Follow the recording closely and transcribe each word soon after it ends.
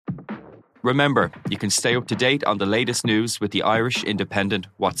Remember, you can stay up to date on the latest news with the Irish Independent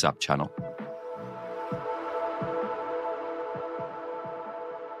WhatsApp channel.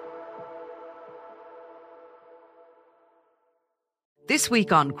 This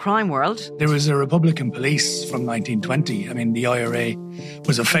week on Crime World. There was a Republican police from 1920. I mean, the IRA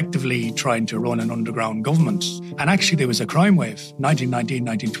was effectively trying to run an underground government. And actually, there was a crime wave. 1919,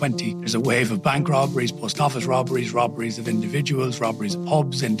 1920. There's a wave of bank robberies, post office robberies, robberies of individuals, robberies of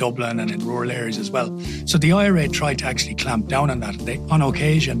pubs in Dublin and in rural areas as well. So the IRA tried to actually clamp down on that. They, on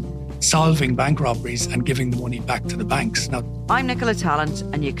occasion, solving bank robberies and giving the money back to the banks. Now, I'm Nicola Tallant,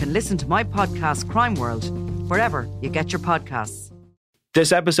 and you can listen to my podcast, Crime World, wherever you get your podcasts.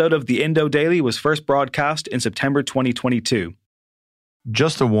 This episode of the Indo Daily was first broadcast in September 2022.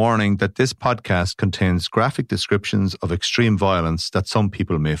 Just a warning that this podcast contains graphic descriptions of extreme violence that some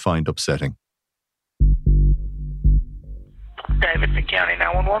people may find upsetting. Davidson County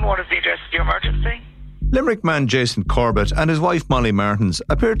 911, what is the address of your emergency? Limerick man Jason Corbett and his wife Molly Martens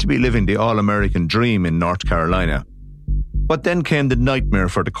appeared to be living the all-American dream in North Carolina. But then came the nightmare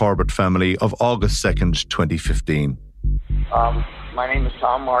for the Corbett family of August 2nd, 2015. My name is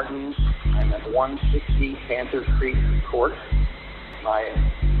Tom Martens. I'm at 160 Panther Creek Court. My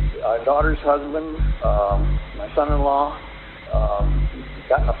daughter's husband, my son-in-law,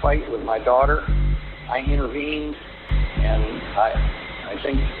 got in a fight with my daughter. I intervened, and I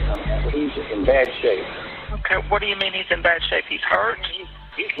think he's in bad shape. Okay, what do you mean he's in bad shape? He's hurt?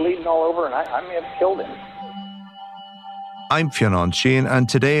 He's bleeding all over, and I may have killed him. I'm Fionn Sheehan, and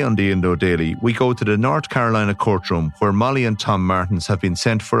today on the Indo Daily, we go to the North Carolina courtroom where Molly and Tom Martens have been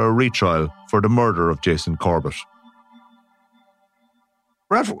sent for a retrial for the murder of Jason Corbett.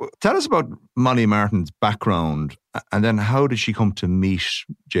 Ralph, tell us about Molly Martens' background, and then how did she come to meet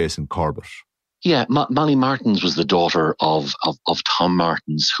Jason Corbett? Yeah, Molly Martens was the daughter of Tom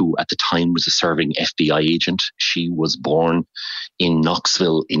Martens, who at the time was a serving FBI agent. She was born in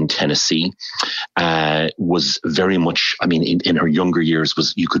Knoxville in Tennessee, was very much, I mean, in her younger years,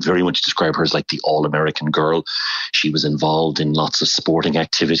 you could very much describe her as like the all-American girl. She was involved in lots of sporting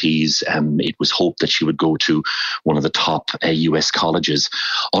activities. It was hoped that she would go to one of the top US colleges.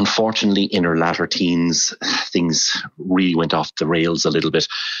 Unfortunately, in her latter teens, things really went off the rails a little bit.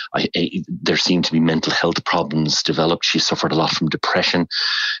 There seemed to be mental health problems developed. She suffered a lot from depression.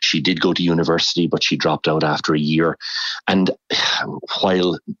 She did go to university, but she dropped out after a year. And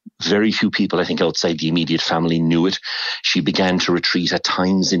while very few people, I think, outside the immediate family knew it, she began to retreat at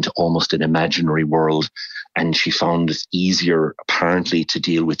times into almost an imaginary world. And she found it easier, apparently, to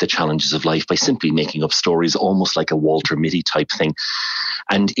deal with the challenges of life by simply making up stories, almost like a Walter Mitty type thing.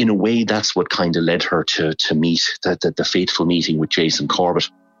 And in a way, that's what kind of led her to meet the fateful meeting with Jason Corbett.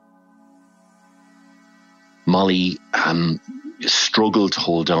 Molly struggled to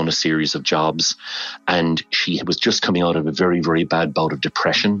hold down a series of jobs, and she was just coming out of a very, very bad bout of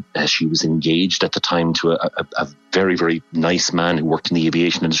depression. She was engaged at the time to a very, very nice man who worked in the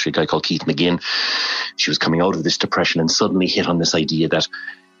aviation industry, a guy called Keith McGinn. She was coming out of this depression and suddenly hit on this idea that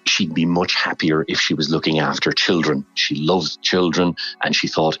she'd be much happier if she was looking after children. She loved children, and she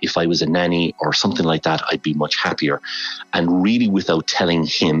thought, if I was a nanny or something like that, I'd be much happier. And really, without telling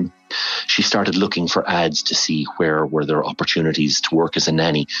him, she started looking for ads to see where were there opportunities to work as a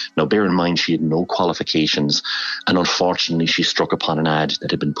nanny. Now, bear in mind, she had no qualifications, and unfortunately, she struck upon an ad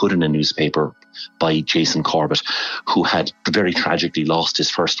that had been put in a newspaper by Jason Corbett, who had very tragically lost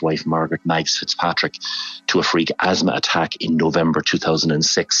his first wife, Margaret Maggs Fitzpatrick, to a freak asthma attack in November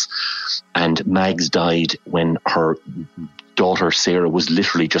 2006. And Maggs died when her daughter Sarah was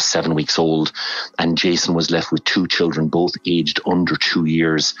literally just 7 weeks old, and Jason was left with two children, both aged under 2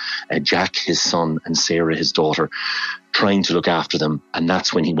 years, Jack, his son, and Sarah, his daughter, trying to look after them. And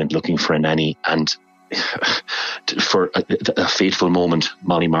that's when he went looking for a nanny, and for a fateful moment,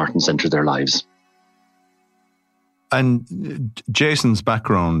 Molly Martens entered their lives. And Jason's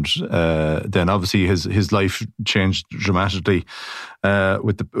background, then obviously his life changed dramatically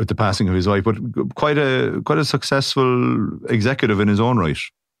with the passing of his wife, but quite a successful executive in his own right.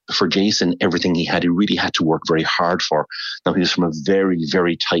 For Jason, everything he really had to work very hard for. Now, he was from a very,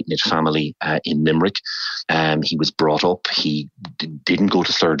 very tight-knit family in Limerick. He was brought up. He didn't go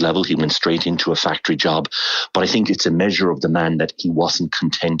to third level. He went straight into a factory job. But I think it's a measure of the man that he wasn't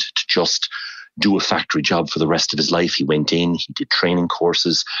content to just do a factory job for the rest of his life. He went in, he did training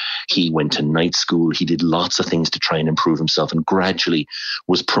courses, he went to night school, he did lots of things to try and improve himself, and gradually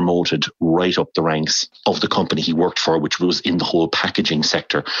was promoted right up the ranks of the company he worked for, which was in the whole packaging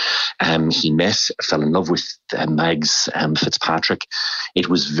sector. He fell in love with Maggs Fitzpatrick. It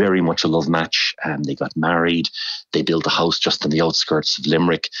was very much a love match. They got married. They built a house just on the outskirts of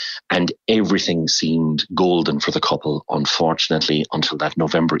Limerick, and everything seemed golden for the couple, unfortunately, until that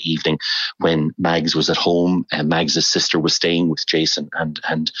November evening when Mags was at home. Mags' sister was staying with Jason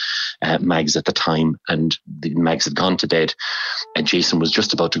and Mags at the time, and Mags had gone to bed, and Jason was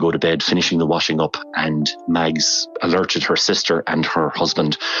just about to go to bed, finishing the washing up, and Mags alerted her sister and her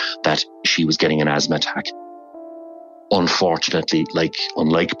husband that she was getting an asthma attack. Unfortunately,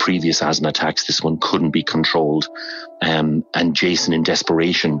 unlike previous asthma attacks, this one couldn't be controlled. And Jason, in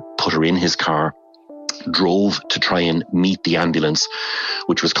desperation, put her in his car, drove to try and meet the ambulance,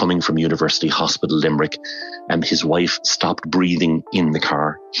 which was coming from University Hospital Limerick. His wife stopped breathing in the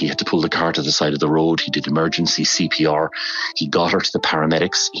car. He had to pull the car to the side of the road. He did emergency CPR. He got her to the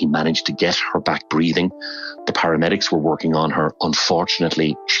paramedics. He managed to get her back breathing. The paramedics were working on her.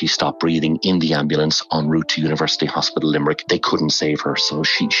 Unfortunately, she stopped breathing in the ambulance en route to University Hospital Limerick. They couldn't save her, so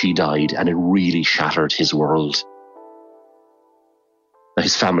she died, and it really shattered his world.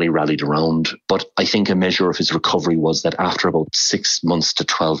 His family rallied around, but I think a measure of his recovery was that after about 6 months to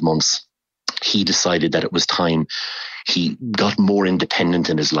 12 months, he decided that it was time he got more independent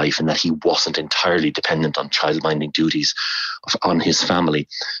in his life and that he wasn't entirely dependent on childminding duties on his family.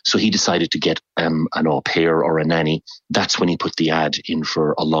 So he decided to get an au pair or a nanny. That's when he put the ad in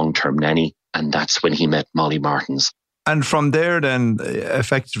for a long-term nanny, and that's when he met Molly Martens. And from there, then,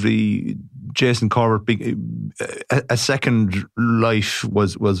 effectively, Jason Corbett, a second life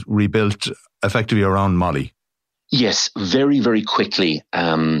was rebuilt effectively around Molly. Yes, very, very quickly,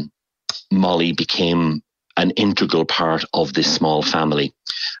 Molly became an integral part of this small family.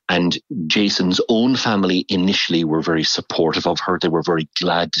 And Jason's own family initially were very supportive of her. They were very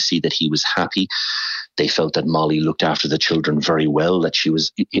glad to see that he was happy. They felt that Molly looked after the children very well, that she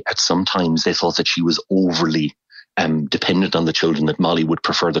was, at some times, they thought that she was overly dependent on the children, that Molly would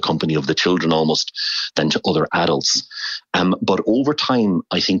prefer the company of the children almost than to other adults. But over time,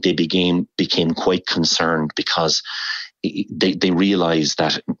 I think they became quite concerned because they realized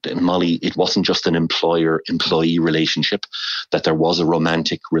that Molly, it wasn't just an employer-employee relationship, that there was a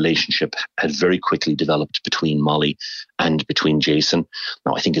romantic relationship had very quickly developed between Molly and between Jason.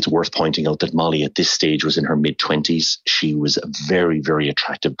 Now, I think it's worth pointing out that Molly at this stage was in her mid-20s. She was a very, very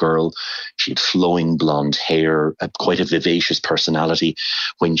attractive girl. She had flowing blonde hair, quite a vivacious personality.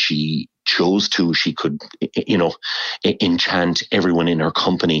 When she chose to, she could, enchant everyone in her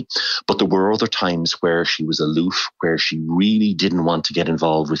company. But there were other times where she was aloof, where she really didn't want to get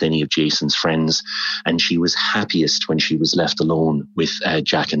involved with any of Jason's friends. And she was happiest when she was left alone with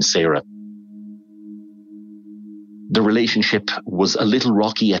Jack and Sarah. The relationship was a little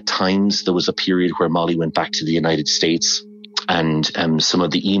rocky at times. There was a period where Molly went back to the United States. And some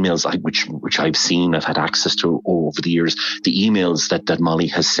of the emails which I've seen, I've had access to over the years, the emails that Molly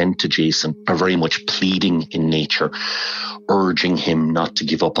has sent to Jason are very much pleading in nature, urging him not to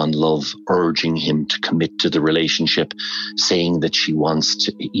give up on love, urging him to commit to the relationship, saying that she wants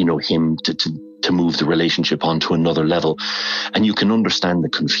to, him to move the relationship on to another level. And you can understand the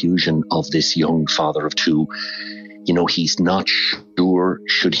confusion of this young father of two. He's not sure,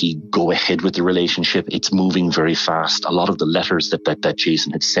 should he go ahead with the relationship? It's moving very fast. A lot of the letters that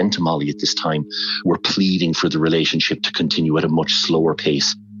Jason had sent to Molly at this time were pleading for the relationship to continue at a much slower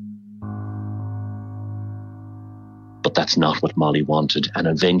pace. But that's not what Molly wanted. And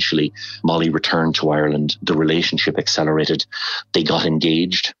eventually, Molly returned to Ireland. The relationship accelerated. They got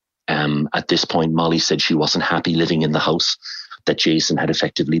engaged. At this point, Molly said she wasn't happy living in the house that Jason had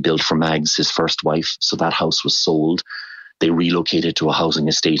effectively built for Mags, his first wife. So that house was sold. They relocated to a housing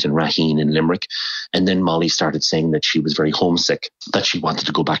estate in Raheen in Limerick. And then Molly started saying that she was very homesick, that she wanted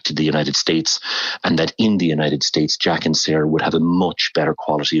to go back to the United States, and that in the United States, Jack and Sarah would have a much better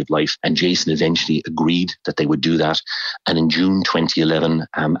quality of life. And Jason eventually agreed that they would do that. And in June 2011,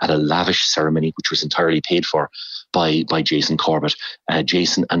 at a lavish ceremony, which was entirely paid for by Jason Corbett,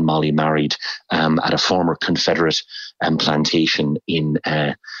 Jason and Molly married at a former Confederate plantation in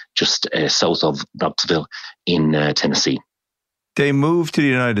just south of Knoxville in Tennessee. They moved to the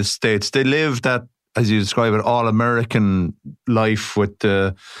United States. They lived that, as you describe it, all-American life with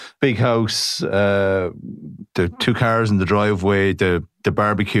the big house, the 2 cars in the driveway, the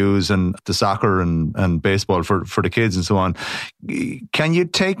barbecues and the soccer and baseball for the kids and so on. Can you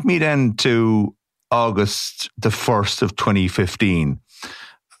take me then to August the 1st of 2015?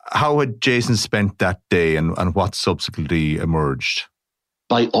 How had Jason spent that day and what subsequently emerged?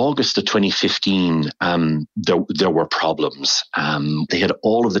 By August of 2015, there were problems. They had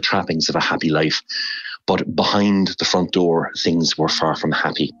all of the trappings of a happy life, but behind the front door, things were far from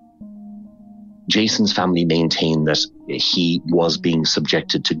happy. Jason's family maintained that he was being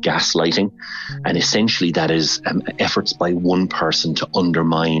subjected to gaslighting, and essentially that is efforts by one person to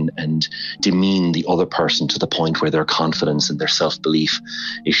undermine and demean the other person to the point where their confidence and their self-belief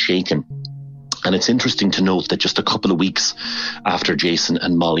is shaken. And it's interesting to note that just a couple of weeks after Jason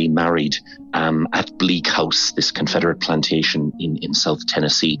and Molly married at Bleak House, this Confederate plantation in South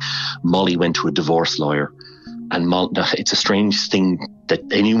Tennessee, Molly went to a divorce lawyer. And it's a strange thing that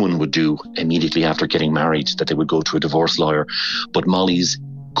anyone would do immediately after getting married, that they would go to a divorce lawyer. But Molly's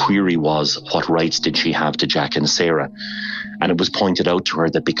query was, what rights did she have to Jack and Sarah? And it was pointed out to her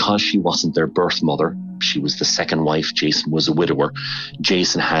that because she wasn't their birth mother, she was the second wife, Jason was a widower,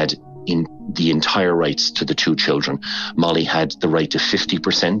 Jason had in the entire rights to the two children. Molly had the right to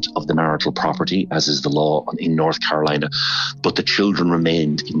 50% of the marital property, as is the law in North Carolina, but the children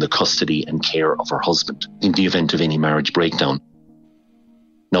remained in the custody and care of her husband in the event of any marriage breakdown.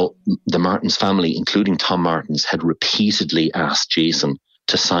 Now, the Martens family, including Tom Martens, had repeatedly asked Jason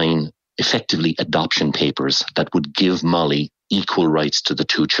to sign effectively adoption papers that would give Molly equal rights to the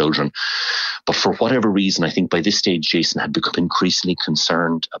two children. But for whatever reason, I think by this stage, Jason had become increasingly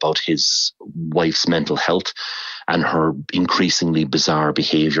concerned about his wife's mental health and her increasingly bizarre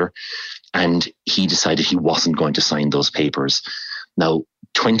behavior. And he decided he wasn't going to sign those papers. Now,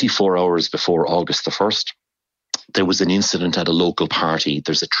 24 hours before August the 1st, there was an incident at a local party.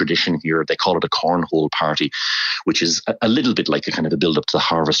 There's a tradition here. They call it a cornhole party, which is a little bit like a kind of a build-up to the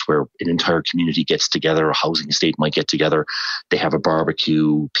harvest where an entire community gets together, a housing estate might get together. They have a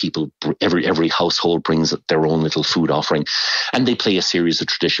barbecue. People, every household brings their own little food offering, and they play a series of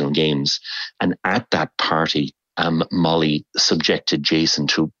traditional games. And at that party, Molly subjected Jason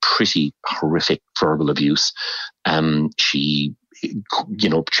to pretty horrific verbal abuse. She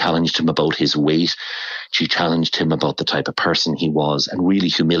challenged him about his weight. She challenged him about the type of person he was and really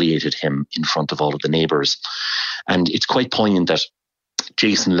humiliated him in front of all of the neighbours. And it's quite poignant that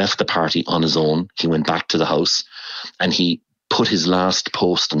Jason left the party on his own. He went back to the house and he put his last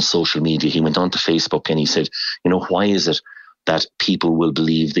post on social media. He went onto Facebook and he said, why is it that people will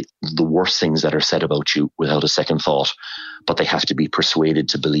believe the worst things that are said about you without a second thought, but they have to be persuaded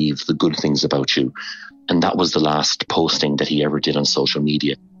to believe the good things about you? And that was the last posting that he ever did on social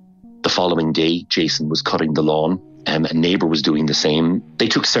media. The following day, Jason was cutting the lawn. A neighbour was doing the same. They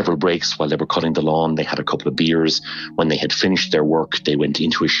took several breaks while they were cutting the lawn. They had a couple of beers. When they had finished their work, they went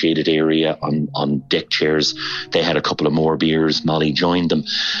into a shaded area on deck chairs. They had a couple of more beers. Molly joined them.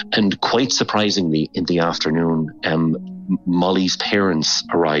 And quite surprisingly, in the afternoon, Molly's parents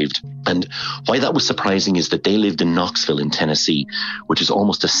arrived. And why that was surprising is that they lived in Knoxville in Tennessee, which is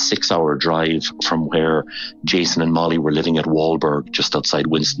almost a 6-hour drive from where Jason and Molly were living at Wahlberg, just outside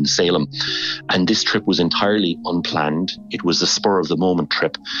Winston-Salem. And this trip was entirely unplanned. It was a spur-of-the-moment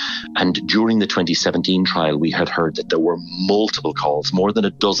trip. And during the 2017 trial, we had heard that there were multiple calls, more than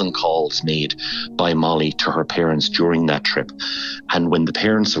a dozen calls made by Molly to her parents during that trip. And when the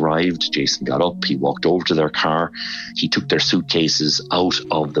parents arrived, Jason got up, he walked over to their car, he took their suitcases out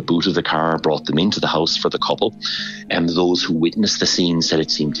of the boot of the car, brought them into the house for the couple. And those who witnessed the scene said it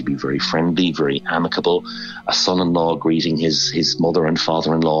seemed to be very friendly, very amicable. A son-in-law greeting his mother and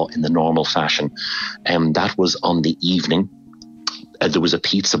father-in-law in the normal fashion. That was on the evening. There was a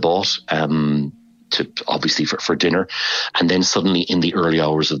pizza bought obviously for dinner. And then suddenly in the early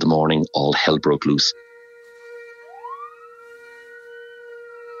hours of the morning, all hell broke loose.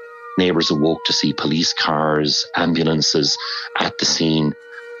 Neighbours awoke to see police cars, ambulances at the scene.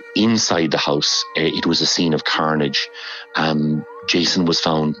 Inside the house, it was a scene of carnage. Jason was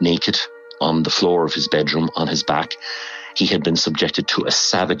found naked on the floor of his bedroom on his back. He had been subjected to a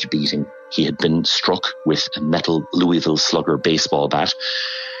savage beating. He had been struck with a metal Louisville Slugger baseball bat.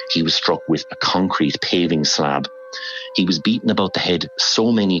 He was struck with a concrete paving slab. He was beaten about the head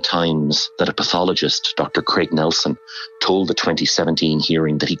so many times that a pathologist, Dr. Craig Nelson, told the 2017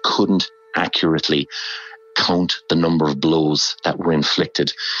 hearing that he couldn't accurately count the number of blows that were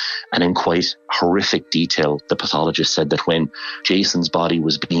inflicted. And in quite horrific detail, the pathologist said that when Jason's body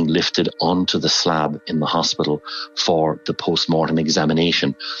was being lifted onto the slab in the hospital for the post-mortem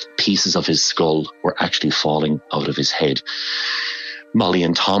examination, pieces of his skull were actually falling out of his head. Molly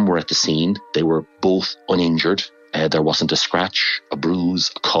and Tom were at the scene. They were both uninjured. There wasn't a scratch, a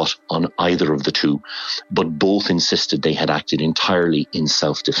bruise, a cut on either of the two, but both insisted they had acted entirely in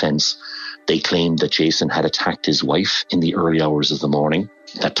self-defense. They claimed that Jason had attacked his wife in the early hours of the morning,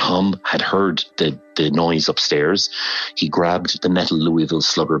 that Tom had heard the noise upstairs. He grabbed the metal Louisville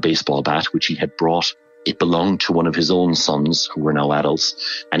Slugger baseball bat, which he had brought It belonged to one of his own sons, who were now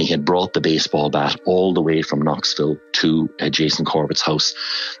adults, and he had brought the baseball bat all the way from Knoxville to Jason Corbett's house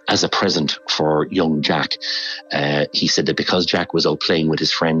as a present for young Jack. He said that because Jack was out playing with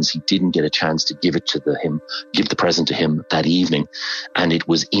his friends, he didn't get a chance to give the present to him that evening, and it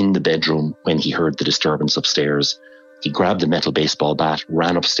was in the bedroom when he heard the disturbance upstairs. He grabbed the metal baseball bat,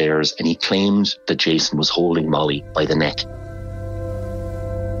 ran upstairs, and he claimed that Jason was holding Molly by the neck.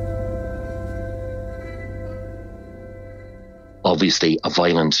 Obviously, a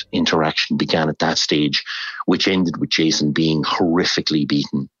violent interaction began at that stage, which ended with Jason being horrifically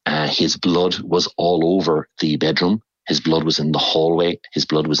beaten. His blood was all over the bedroom. His blood was in the hallway. His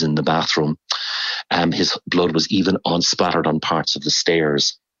blood was in the bathroom. His blood was even splattered on parts of the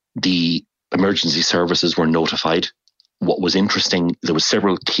stairs. The emergency services were notified. What was interesting, there were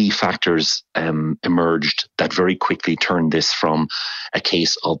several key factors emerged that very quickly turned this from a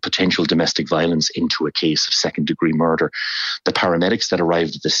case of potential domestic violence into a case of second-degree murder. The paramedics that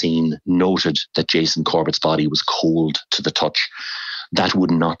arrived at the scene noted that Jason Corbett's body was cold to the touch. That would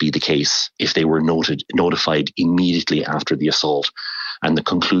not be the case if they were notified immediately after the assault. And the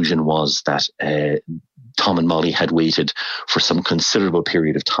conclusion was that Tom and Molly had waited for some considerable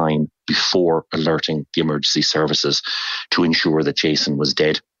period of time before alerting the emergency services to ensure that Jason was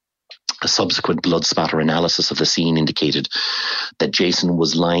dead. A subsequent blood spatter analysis of the scene indicated that Jason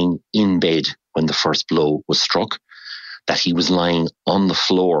was lying in bed when the first blow was struck, that he was lying on the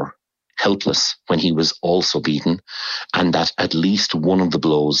floor helpless when he was also beaten, and that at least one of the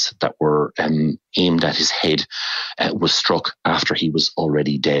blows that were aimed at his head was struck after he was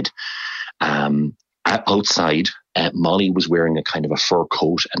already dead. Outside, Molly was wearing a kind of a fur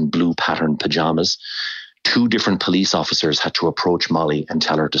coat and blue patterned pajamas. Two different police officers had to approach Molly and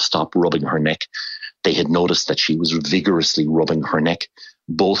tell her to stop rubbing her neck. They had noticed that she was vigorously rubbing her neck.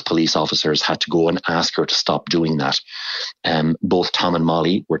 Both police officers had to go and ask her to stop doing that. Both Tom and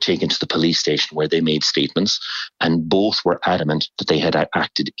Molly were taken to the police station where they made statements, and both were adamant that they had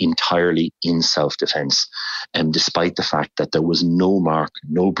acted entirely in self-defense, despite the fact that there was no mark,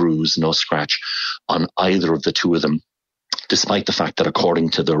 no bruise, no scratch on either of the two of them. Despite the fact that, according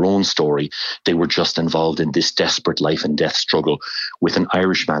to their own story, they were just involved in this desperate life and death struggle with an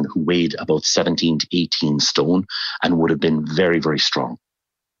Irishman who weighed about 17 to 18 stone and would have been very, very strong.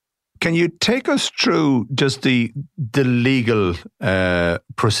 Can you take us through just the legal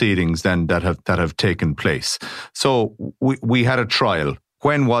proceedings then that have taken place? So we had a trial.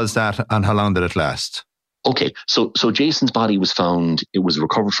 When was that, and how long did it last? Okay, so Jason's body was found. It was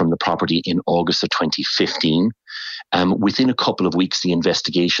recovered from the property in August of 2015. Within a couple of weeks, the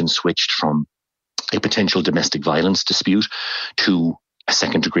investigation switched from a potential domestic violence dispute to a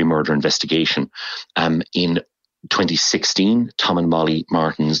second-degree murder investigation. In 2016, Tom and Molly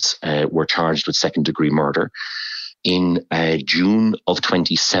Martens were charged with second-degree murder. In June of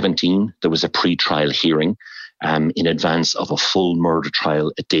 2017, there was a pre-trial hearing in advance of a full murder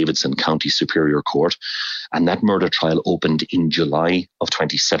trial at Davidson County Superior Court. And that murder trial opened in July of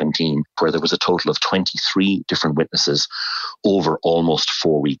 2017, where there was a total of 23 different witnesses over almost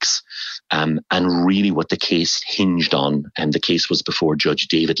 4 weeks. And really what the case hinged on, and the case was before Judge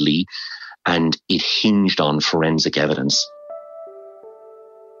David Lee, and it hinged on forensic evidence.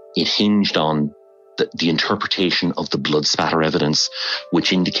 It hinged on the interpretation of the blood spatter evidence,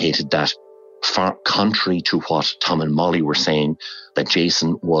 which indicated that, far contrary to what Tom and Molly were saying, that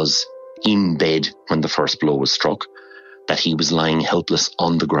Jason was in bed when the first blow was struck, that he was lying helpless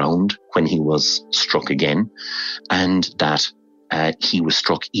on the ground when he was struck again, and that he was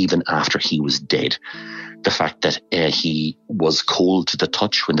struck even after he was dead. The fact that he was cold to the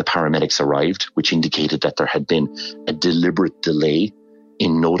touch when the paramedics arrived, which indicated that there had been a deliberate delay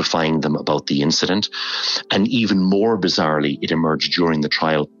in notifying them about the incident. And even more bizarrely, it emerged during the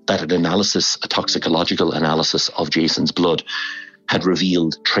trial that a toxicological analysis of Jason's blood had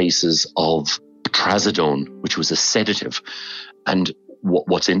revealed traces of trazodone, which was a sedative. And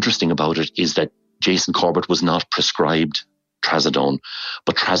what's interesting about it is that Jason Corbett was not prescribed trazodone,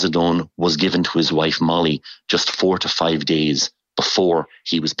 but trazodone was given to his wife Molly just 4 to 5 days before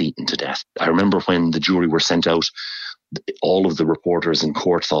he was beaten to death. I remember when the jury were sent out, all of the reporters in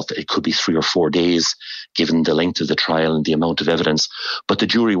court thought that it could be 3 or 4 days, given the length of the trial and the amount of evidence. But the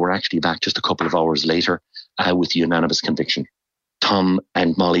jury were actually back just a couple of hours later with unanimous conviction. Tom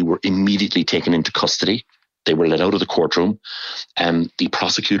and Molly were immediately taken into custody. They were let out of the courtroom. The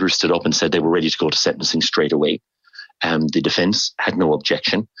prosecutor stood up and said they were ready to go to sentencing straight away. The defense had no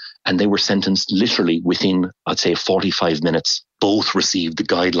objection, and they were sentenced literally within, I'd say, 45 minutes. Both received the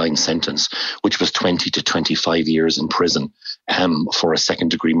guideline sentence, which was 20 to 25 years in prison for a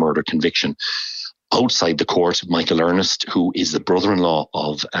second-degree murder conviction. outside the court, Michael Ernest, who is the brother-in-law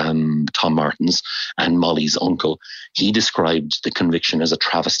of Tom Martens and Molly's uncle, he described the conviction as a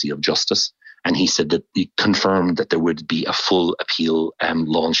travesty of justice. And he said that he confirmed that there would be a full appeal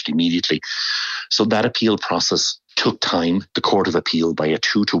launched immediately. So that appeal process took time. The Court of Appeal, by a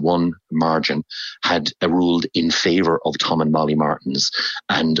 2-1 margin, had ruled in favour of Tom and Molly Martens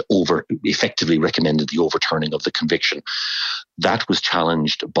and effectively recommended the overturning of the conviction. That was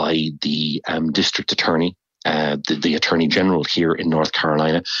challenged by the district attorney, the Attorney General here in North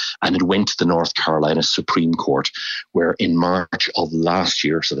Carolina, and it went to the North Carolina Supreme Court, where in March of last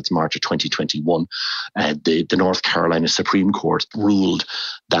year, so that's March of 2021, the North Carolina Supreme Court ruled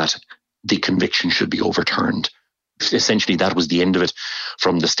that the conviction should be overturned. Essentially, that was the end of it.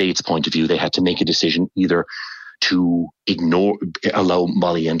 From the state's point of view, they had to make a decision either to allow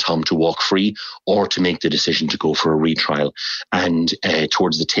Molly and Tom to walk free, or to make the decision to go for a retrial. And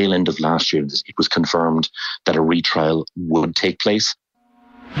towards the tail end of last year, it was confirmed that a retrial would take place.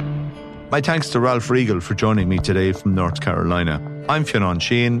 My thanks to Ralph Riegel for joining me today from North Carolina. I'm Fionn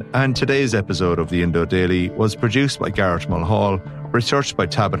Sheehan, and today's episode of the Indo Daily was produced by Garrett Mulhall, researched by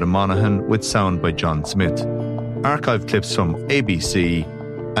Tabitha Monaghan, with sound by John Smith. Archive clips from ABC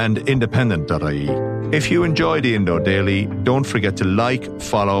and independent.ie. If you enjoy the Indo Daily, don't forget to like,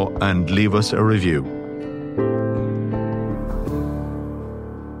 follow and leave us a review.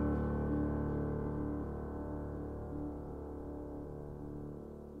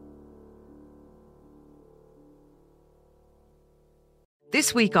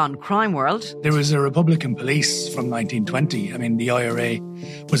 This week on Crime World. There was a Republican police from 1920. I mean, the IRA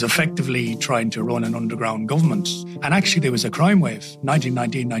was effectively trying to run an underground government. And actually, there was a crime wave.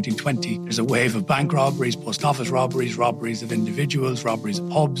 1919, 1920, there's a wave of bank robberies, post office robberies, robberies of individuals, robberies of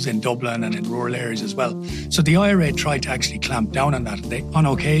pubs in Dublin and in rural areas as well. So the IRA tried to actually clamp down on that. They, on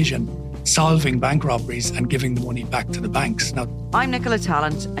occasion, solving bank robberies and giving the money back to the banks. Now, I'm Nicola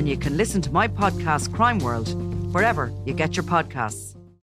Tallant, and you can listen to my podcast, Crime World, wherever you get your podcasts.